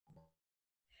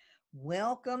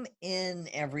Welcome in,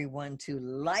 everyone, to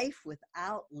Life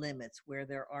Without Limits, where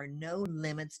there are no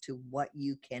limits to what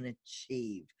you can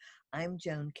achieve. I'm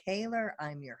Joan Kaylor.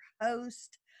 I'm your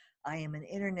host. I am an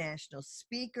international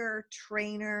speaker,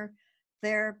 trainer,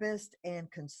 therapist, and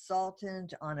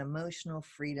consultant on emotional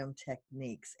freedom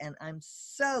techniques. And I'm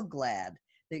so glad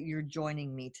that you're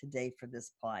joining me today for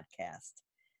this podcast.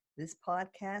 This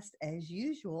podcast, as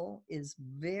usual, is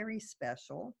very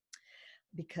special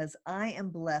because I am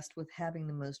blessed with having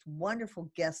the most wonderful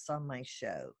guests on my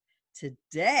show.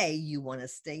 Today, you want to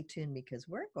stay tuned because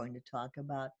we're going to talk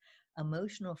about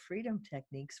emotional freedom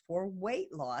techniques for weight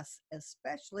loss,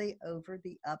 especially over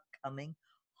the upcoming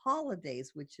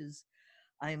holidays,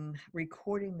 I'm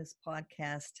recording this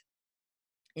podcast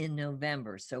in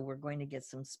November. So we're going to get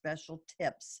some special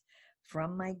tips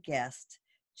from my guest,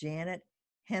 Janet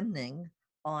Hemning,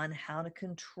 on how to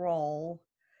control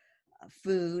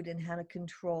food and how to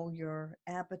control your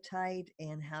appetite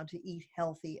and how to eat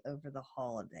healthy over the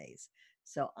holidays.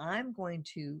 So I'm going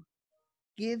to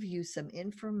give you some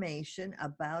information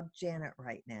about Janet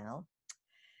right now.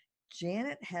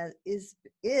 Janet is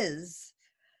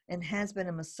and has been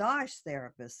a massage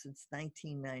therapist since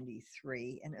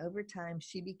 1993, and over time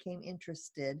she became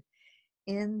interested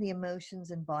in the emotions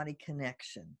and body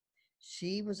connection.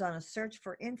 She was on a search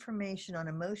for information on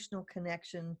emotional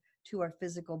connection to our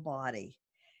physical body.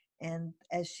 And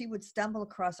as she would stumble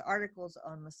across articles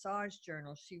on massage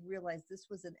journals, she realized this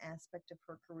was an aspect of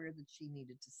her career that she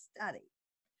needed to study.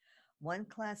 One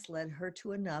class led her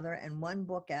to another, and one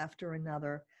book after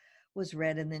another was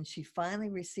read. And then she finally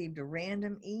received a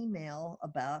random email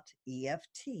about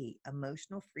EFT,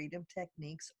 Emotional Freedom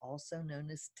Techniques, also known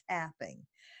as tapping.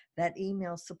 That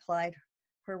email supplied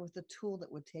her with a tool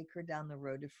that would take her down the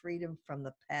road to freedom from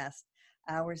the past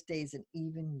hours, days, and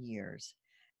even years.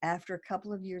 After a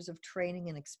couple of years of training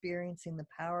and experiencing the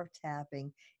power of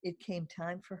tapping, it came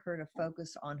time for her to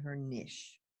focus on her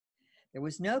niche. There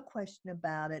was no question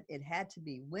about it. It had to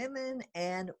be women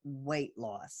and weight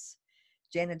loss.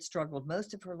 Janet struggled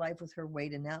most of her life with her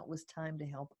weight, and now it was time to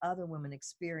help other women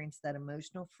experience that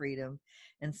emotional freedom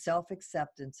and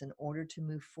self-acceptance in order to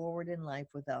move forward in life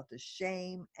without the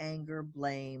shame, anger,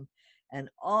 blame, and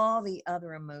all the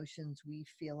other emotions we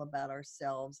feel about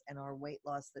ourselves and our weight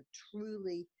loss that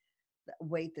truly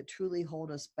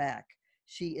hold us back.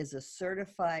 She is a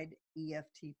certified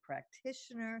EFT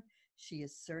practitioner. She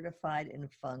is certified in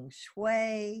feng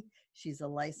shui. She's a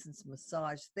licensed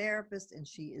massage therapist, and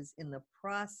she is in the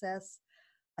process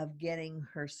of getting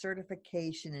her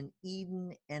certification in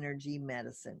Eden Energy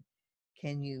Medicine.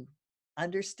 Can you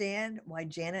understand why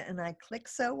Janet and I click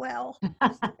so well?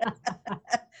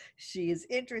 She is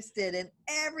interested in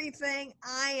everything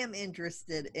I am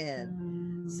interested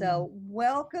in. So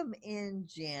welcome in,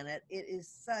 Janet. It is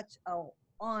such an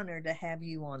honor to have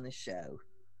you on the show.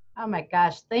 Oh my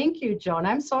gosh, thank you, Joan.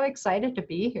 I'm so excited to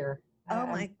be here. Oh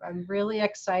my, I'm really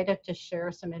excited to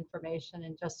share some information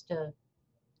and just to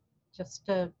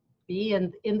be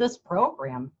in this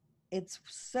program. it's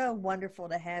so wonderful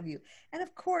to have you. And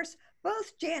of course,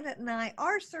 both Janet and I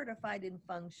are certified in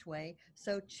feng shui.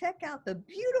 So check out the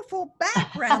beautiful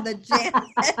background that Janet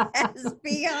has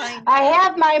behind. I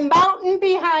have my mountain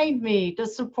behind me to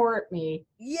support me.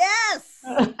 Yes,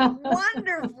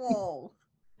 wonderful.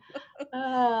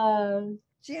 Uh,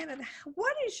 Janet,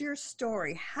 what is your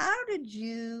story?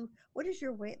 What is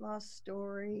your weight loss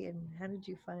story, and how did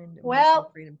you find emotional well,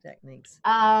 freedom techniques?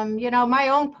 my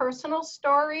own personal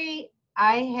story,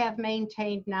 I have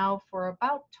maintained now for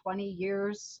about 20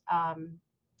 years.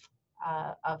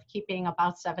 Of keeping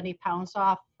about 70 pounds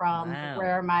off from Wow.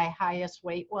 where my highest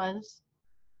weight was.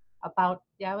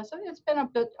 It's been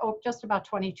just about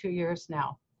 22 years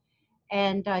now.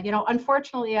 And,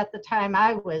 unfortunately, at the time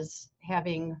I was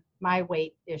having my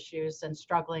weight issues and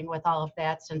struggling with all of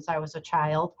that since I was a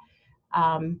child.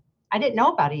 I didn't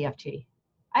know about EFT.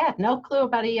 I had no clue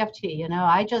about EFT.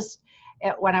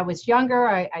 When I was younger,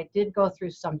 I did go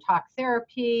through some talk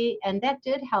therapy, and that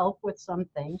did help with some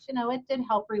things. It did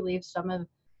help relieve some of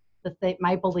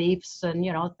my beliefs and,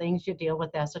 things you deal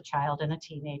with as a child and a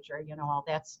teenager, all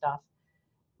that stuff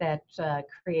that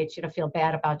creates you to feel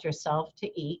bad about yourself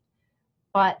to eat.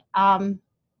 But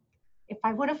if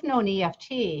I would have known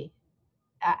EFT,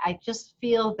 I just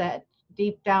feel that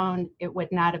deep down it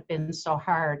would not have been so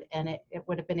hard, and it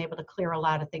would have been able to clear a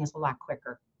lot of things a lot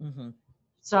quicker. Mm-hmm.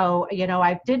 So,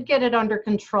 I did get it under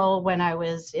control when I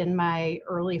was in my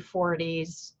early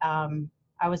 40s.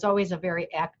 I was always a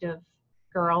very active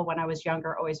girl when I was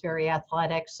younger, always very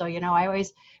athletic. So,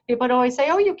 people would always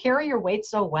say, oh, you carry your weight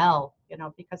so well,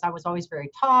 because I was always very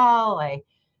tall. I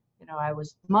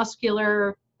was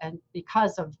muscular, and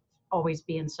because of always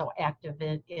being so active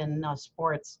in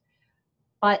sports.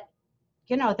 But,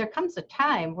 you know, there comes a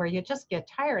time where you just get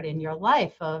tired in your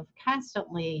life of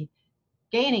constantly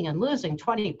gaining and losing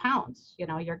 20 pounds. You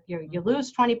know, you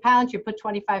lose 20 pounds, you put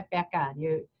 25 back on.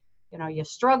 You know, you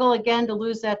struggle again to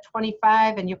lose that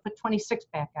 25 and you put 26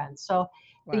 back on. So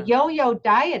the yo-yo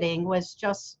dieting was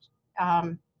just,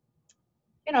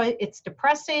 you know, it's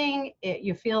depressing.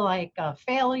 You feel like a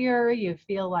failure. You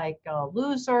feel like a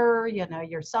loser. You know,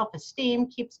 your self-esteem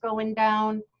keeps going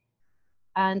down.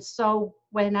 And so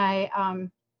when I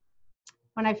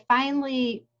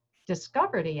finally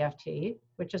discovered EFT,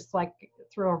 which is like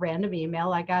through a random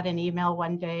email, I got an email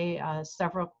one day, I'm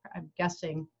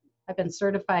guessing, I've been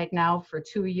certified now for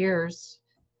 2 years.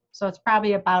 So it's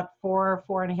probably about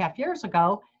 4.5 years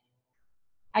ago.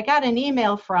 I got an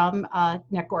email from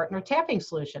Nick Ortner Tapping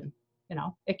Solution. You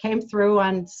know, it came through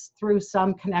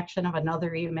some connection of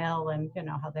another email, and you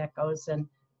know how that goes. And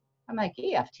I'm like,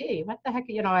 EFT, what the heck?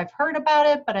 You know, I've heard about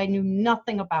it, but I knew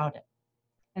nothing about it.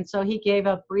 And so he gave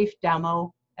a brief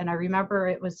demo, and I remember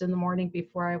it was in the morning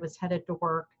before I was headed to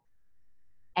work.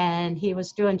 And he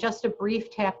was doing just a brief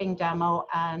tapping demo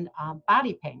on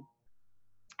body pain.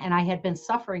 And I had been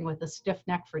suffering with a stiff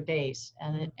neck for days.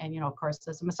 And you know, of course,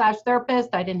 as a massage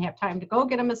therapist, I didn't have time to go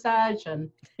get a massage, and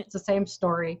it's the same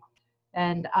story.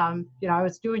 And, you know, I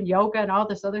was doing yoga and all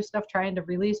this other stuff, trying to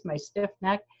release my stiff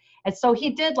neck. And so he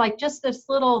did like just this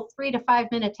little 3 to 5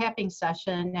 minute tapping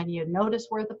session, and you notice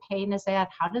where the pain is at.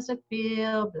 How does it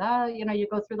feel? Blah, you know, you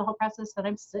go through the whole process, and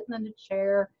I'm sitting in a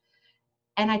chair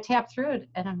and I tap through it,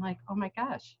 and I'm like, oh my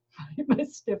gosh, my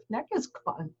stiff neck is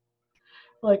gone.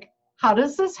 Like, how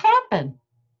does this happen?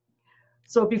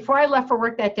 So before I left for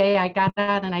work that day, I got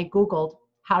on and I Googled,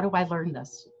 how do I learn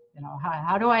this? You know,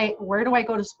 where do I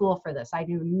go to school for this? I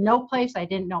knew no place. I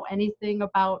didn't know anything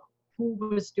about who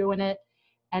was doing it.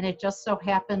 And it just so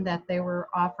happened that they were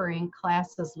offering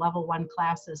classes, level 1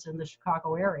 classes in the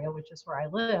Chicago area, which is where I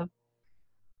live.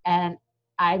 And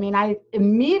I mean, I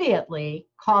immediately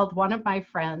called one of my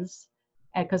friends,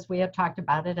 because we had talked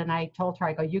about it, and I told her,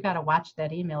 I go, you got to watch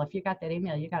that email. If you got that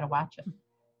email, you got to watch it.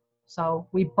 So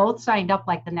we both signed up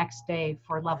like the next day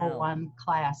for level 1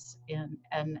 class, and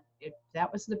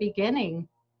that was the beginning.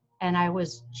 And I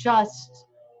was just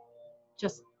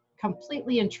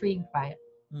completely intrigued by it.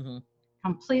 Mm-hmm.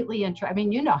 Completely intrigued. I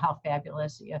mean, you know how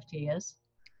fabulous EFT is.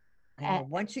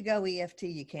 Once you go EFT,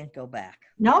 you can't go back.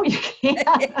 No, you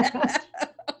can't.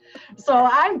 So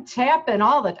I'm tapping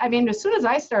I mean, as soon as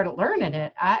I started learning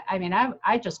it,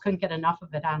 I just couldn't get enough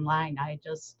of it online. I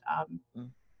just,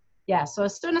 yeah. So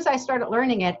as soon as I started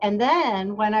learning it, and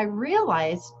then when I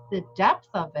realized the depth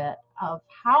of it, of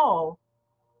how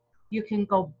you can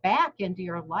go back into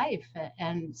your life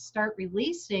and start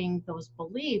releasing those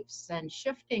beliefs and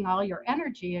shifting all your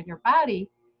energy in your body.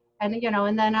 And, you know,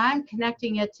 and then I'm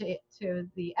connecting it to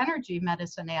the energy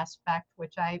medicine aspect,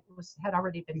 which I had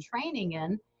already been training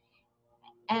in.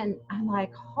 And I'm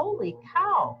like, holy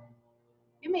cow,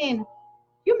 you mean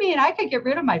I could get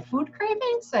rid of my food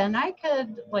cravings, and I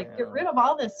could like get rid of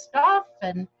all this stuff?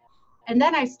 And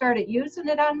then I started using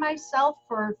it on myself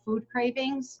for food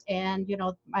cravings, and, you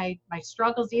know, my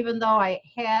struggles, even though I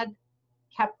had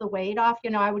kept the weight off, you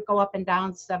know, I would go up and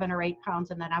down 7 or 8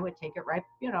 pounds, and then I would take it right,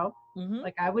 you know,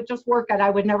 like I would just work it. I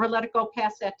would never let it go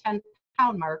past that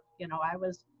 10-pound mark. You know, I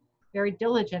was very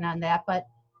diligent on that, but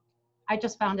I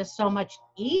just found it so much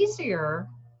easier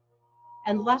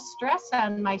and less stress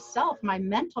on myself, my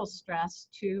mental stress,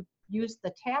 to use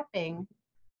the tapping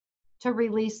to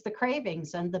release the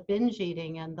cravings and the binge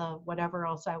eating and the whatever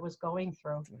else I was going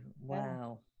through.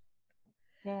 Wow.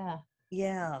 Yeah.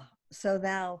 Yeah. So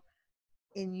now,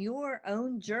 in your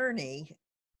own journey,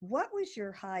 what was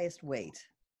your highest weight?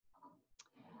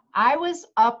 I was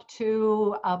up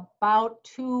to about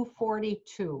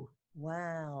 242.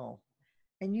 Wow.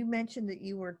 And you mentioned that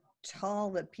you were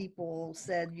tall, that people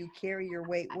said you carry your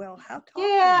weight well. How tall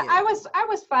Yeah, are you? I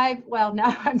was 5. Well,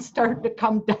 now I'm starting to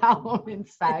come down in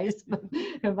size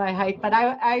in my height, but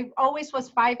I always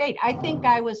was 5'8". I think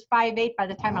I was 5'8" by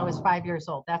the time I was 5 years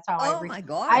old. That's how my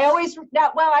gosh. I always,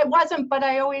 well, I wasn't, but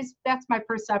that's my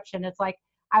perception. It's like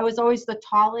I was always the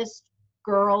tallest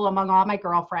girl among all my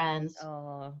girlfriends.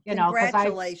 You know,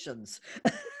 congratulations.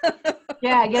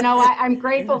 Yeah, you know, I'm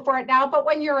grateful for it now. But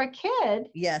when you're a kid,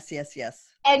 yes,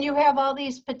 and you have all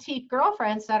these petite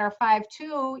girlfriends that are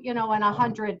 5'2", you know, and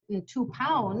 102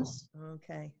 pounds.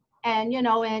 Okay. And, you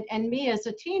know, and me as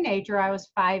a teenager, I was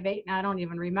 5'8", and I don't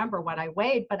even remember what I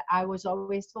weighed, but I was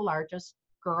always the largest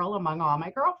girl among all my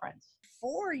girlfriends.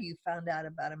 Before you found out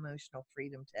about emotional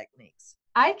freedom techniques,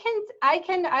 I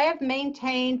have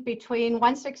maintained between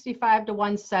 165 to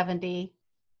 170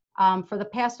 for the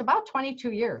past about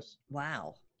 22 years.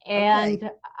 Wow. And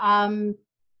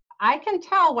I can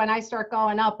tell when I start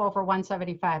going up over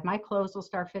 175, my clothes will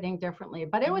start fitting differently.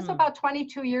 But it was about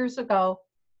 22 years ago.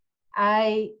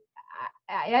 I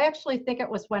actually think it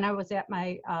was when I was at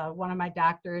my one of my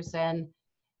doctors, and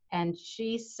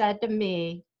she said to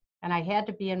me, and I had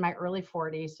to be in my early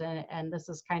 40s, and this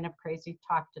is kind of crazy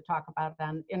to talk about it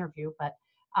on interview, but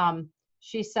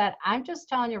she said, I'm just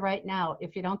telling you right now,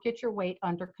 if you don't get your weight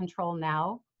under control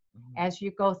now, as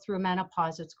you go through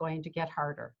menopause, it's going to get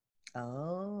harder.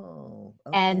 Oh,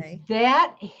 okay. And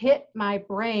that hit my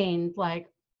brain like,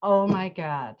 oh my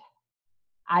God,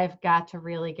 I've got to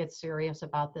really get serious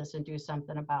about this and do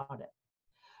something about it.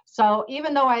 So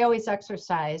even though I always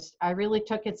exercised, I really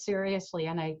took it seriously,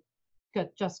 and I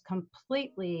could just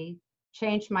completely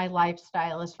change my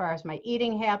lifestyle as far as my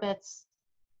eating habits.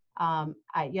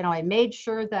 I made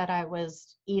sure that I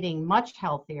was eating much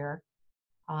healthier,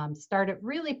 started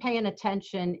really paying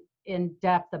attention in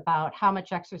depth about how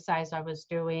much exercise I was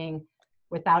doing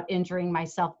without injuring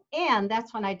myself. And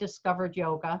that's when I discovered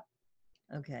yoga.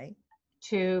 Okay.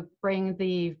 To bring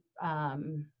the,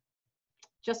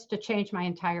 just to change my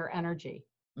entire energy.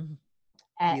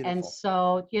 And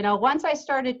so, once I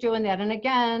started doing that, and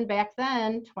again, back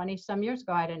then, 20 some years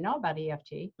ago, I didn't know about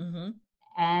EFT.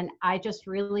 And I just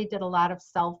really did a lot of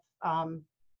soul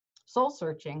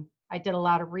searching. I did a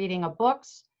lot of reading of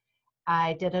books.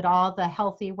 I did it all the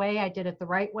healthy way. I did it the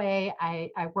right way. I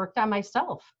worked on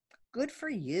myself. Good for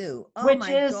you. Oh, which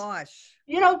my is, gosh.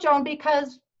 Joan,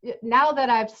 because now that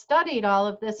I've studied all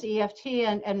of this EFT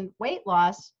and weight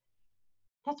loss,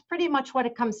 that's pretty much what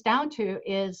it comes down to,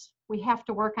 is we have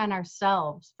to work on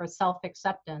ourselves for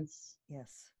self-acceptance.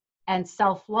 Yes. And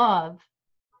self-love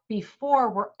before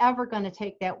we're ever going to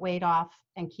take that weight off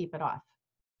and keep it off.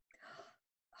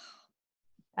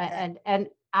 And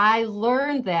I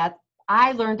learned that.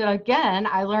 I learned it again.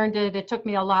 I learned it. It took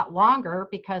me a lot longer,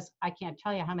 because I can't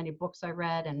tell you how many books I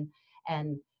read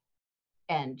and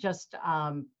just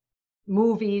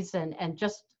movies and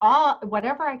just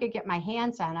whatever I could get my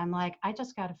hands on. I'm like, I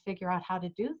just got to figure out how to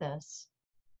do this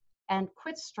and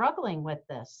quit struggling with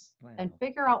this. Wow. And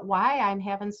figure out why I'm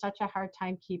having such a hard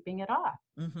time keeping it off.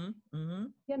 And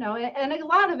a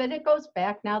lot of it goes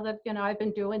back, now that, I've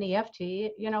been doing EFT,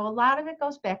 a lot of it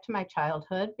goes back to my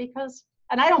childhood, because,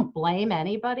 and I don't blame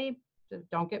anybody.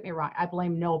 Don't get me wrong. I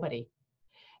blame nobody.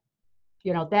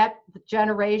 That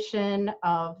generation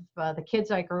of the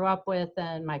kids I grew up with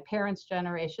and my parents'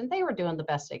 generation, they were doing the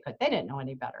best they could. They didn't know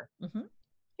any better.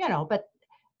 But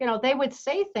they would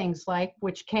say things like,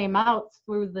 which came out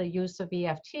through the use of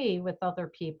EFT with other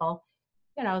people,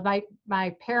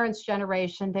 my parents'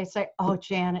 generation, they say, oh,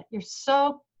 Janet, you're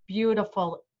so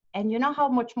beautiful. And you know how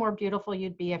much more beautiful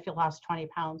you'd be if you lost 20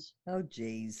 pounds? Oh,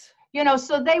 geez.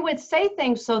 So they would say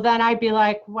things. So then I'd be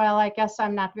like, well, I guess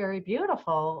I'm not very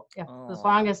beautiful as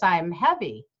long as I'm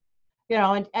heavy,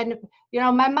 and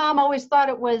my mom always thought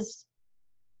it was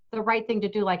the right thing to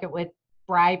do. Like, it would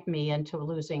bribe me into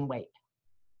losing weight,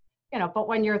 but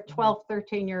when you're 12,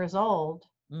 13 years old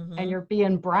and you're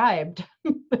being bribed,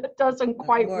 it doesn't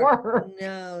quite work.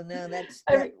 No,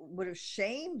 that would have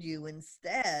shamed you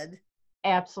instead.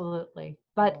 Absolutely.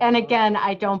 But, and again,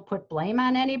 I don't put blame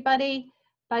on anybody.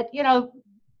 But,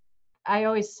 I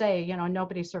always say,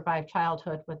 nobody survived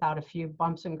childhood without a few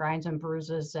bumps and grinds and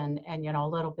bruises and a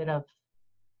little bit of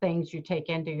things you take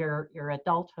into your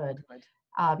adulthood.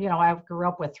 I grew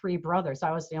up with 3 brothers.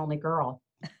 I was the only girl.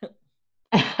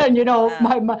 And,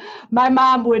 my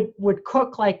mom would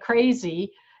cook like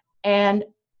crazy. And,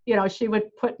 she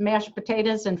would put mashed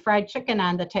potatoes and fried chicken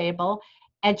on the table.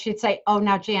 And she'd say, oh,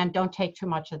 now, Jan, don't take too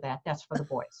much of that. That's for the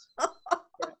boys.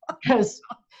 Because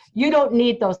you don't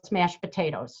need those mashed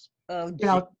potatoes. Oh,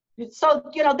 so,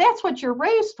 that's what you're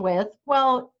raised with.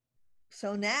 Well,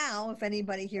 so now if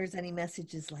anybody hears any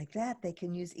messages like that, they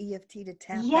can use EFT to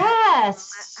tap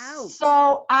yes. that out.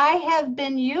 So I have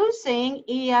been using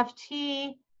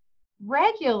EFT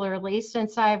regularly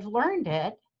since I've learned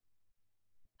it,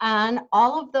 on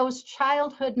all of those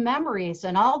childhood memories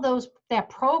and all that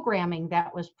programming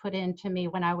that was put into me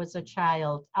when I was a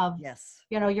child of, yes,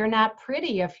 you're not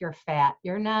pretty if you're fat.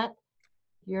 You're not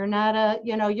you're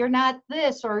not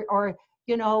this, or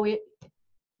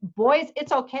boys,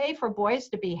 it's okay for boys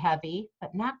to be heavy,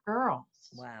 but not girls.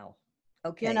 Wow.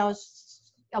 Okay.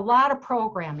 A lot of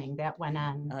programming that went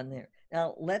on there.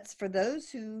 Now, for those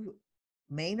who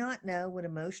may not know what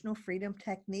emotional freedom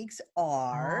techniques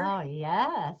are. Oh,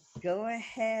 yes. Go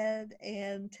ahead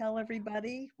and tell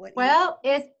everybody what. Well,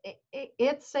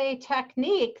 it's a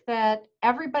technique that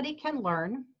everybody can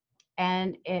learn.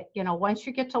 And it, once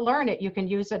you get to learn it, you can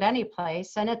use it any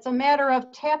place. And it's a matter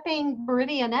of tapping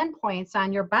meridian endpoints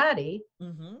on your body.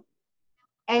 Mm-hmm.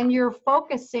 And you're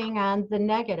focusing on the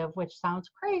negative, which sounds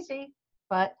crazy,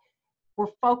 but we're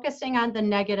focusing on the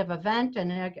negative event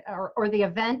or the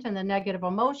event and the negative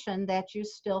emotion that you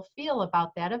still feel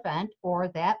about that event or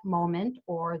that moment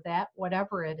or that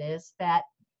whatever it is that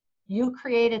you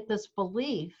created this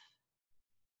belief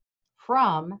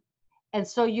from. And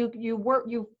so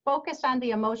you focus on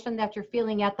the emotion that you're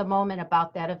feeling at the moment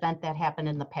about that event that happened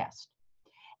in the past.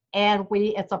 And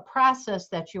it's a process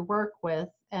that you work with,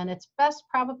 and it's best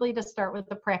probably to start with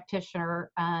the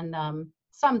practitioner on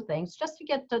some things, just to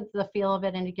get the feel of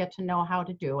it and to get to know how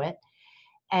to do it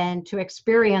and to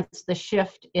experience the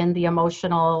shift in the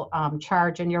emotional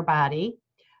charge in your body.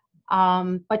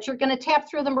 But you're going to tap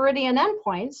through the meridian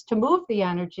endpoints to move the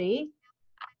energy.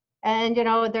 And,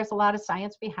 there's a lot of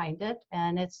science behind it,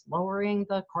 and it's lowering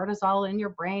the cortisol in your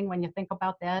brain when you think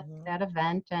about that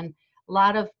event, and a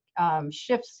lot of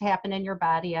shifts happen in your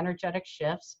body, energetic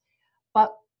shifts.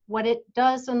 But what it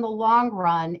does in the long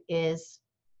run is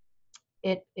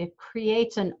it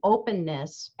creates an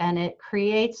openness, and it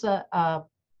creates a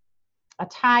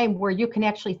time where you can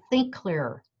actually think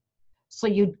clearer. So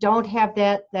you don't have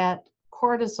that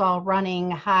cortisol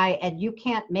running high, and you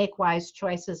can't make wise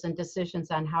choices and decisions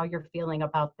on how you're feeling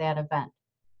about that event.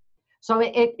 So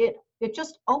it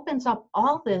just opens up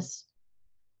all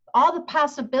the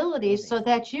possibilities so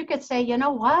that you could say, you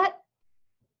know what?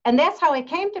 And that's how it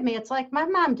came to me. It's like, my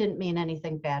mom didn't mean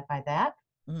anything bad by that.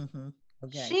 Mm-hmm.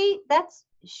 Okay.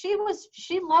 She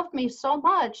loved me so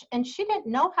much, and she didn't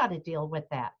know how to deal with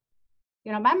that.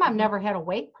 My mom never had a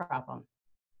weight problem.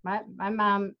 My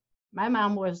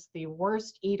mom was the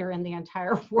worst eater in the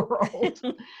entire world,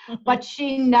 but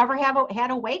she never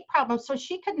had a weight problem, so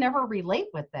she could never relate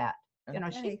with that.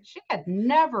 Okay. She could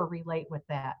never relate with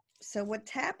that. So what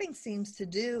tapping seems to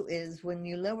do is when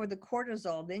you lower the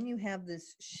cortisol, then you have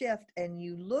this shift and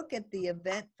you look at the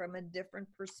event from a different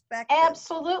perspective.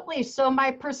 Absolutely. So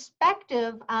my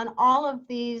perspective on all of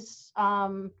these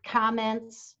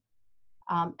comments,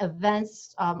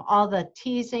 events, all the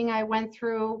teasing I went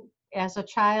through as a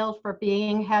child for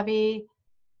being heavy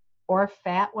or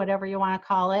fat, whatever you want to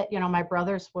call it. My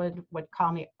brothers would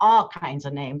call me all kinds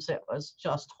of names. It was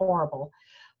just horrible.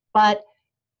 But,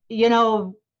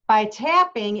 by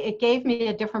tapping, it gave me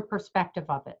a different perspective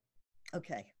of it.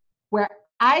 Okay. Where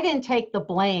I didn't take the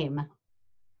blame,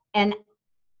 and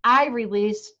I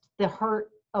released the hurt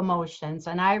emotions,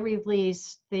 and I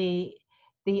released those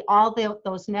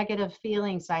negative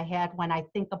feelings I had when I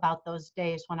think about those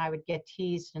days when I would get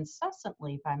teased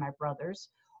incessantly by my brothers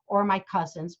or my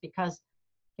cousins, because,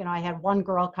 I had one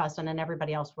girl cousin and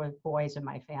everybody else were boys in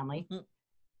my family. Mm-hmm.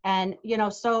 And,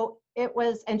 so it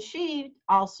was, and she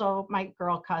also, my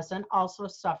girl cousin, also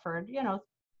suffered,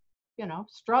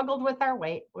 struggled with our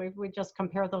weight. We just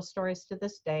compare those stories to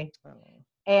this day. Oh.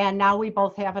 And now we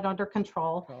both have it under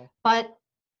control. Oh. But,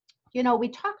 we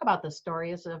talk about the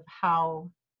stories of how,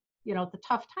 the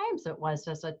tough times it was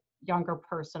as a younger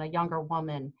person, a younger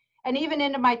woman, and even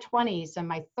into my 20s and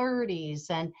my 30s.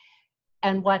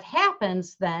 And what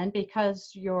happens then,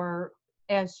 because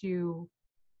as you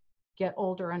get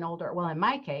older and older, well, in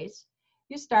my case,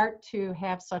 you start to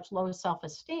have such low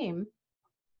self-esteem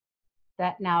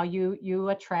that now you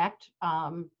attract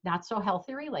not so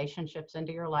healthy relationships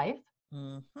into your life.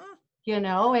 Mm-hmm.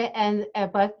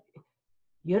 But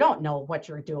you don't know what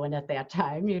you're doing at that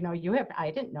time.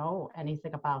 I didn't know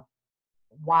anything about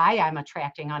why I'm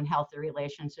attracting unhealthy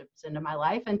relationships into my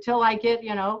life until I get,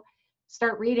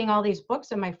 start reading all these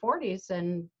books in my 40s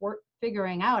and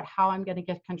figuring out how I'm going to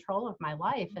get control of my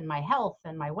life and my health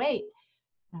and my weight.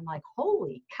 And I'm like,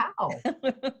 holy cow,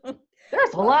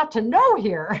 there's a lot to know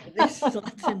here.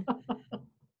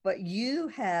 But you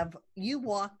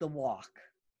walk the walk.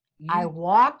 I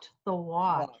walked the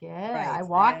walk. Yeah, right. I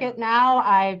walk it now.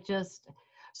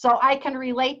 So I can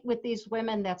relate with these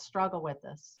women that struggle with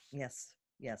this. Yes.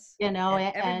 And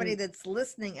everybody that's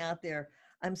listening out there,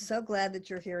 I'm so glad that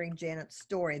you're hearing Janet's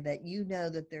story, that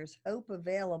that there's hope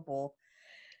available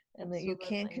and that you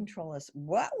can control us.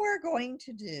 What we're going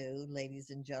to do, ladies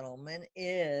and gentlemen,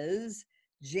 is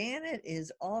Janet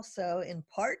is also in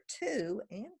part 2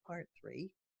 and part 3.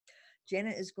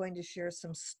 Janet is going to share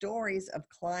some stories of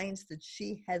clients that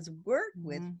she has worked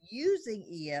with using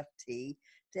EFT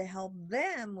to help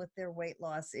them with their weight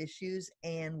loss issues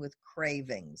and with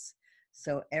cravings.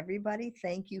 So everybody,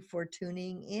 thank you for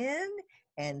tuning in,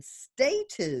 and stay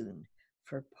tuned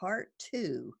for part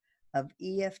 2 of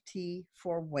EFT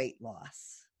for weight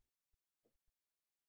loss.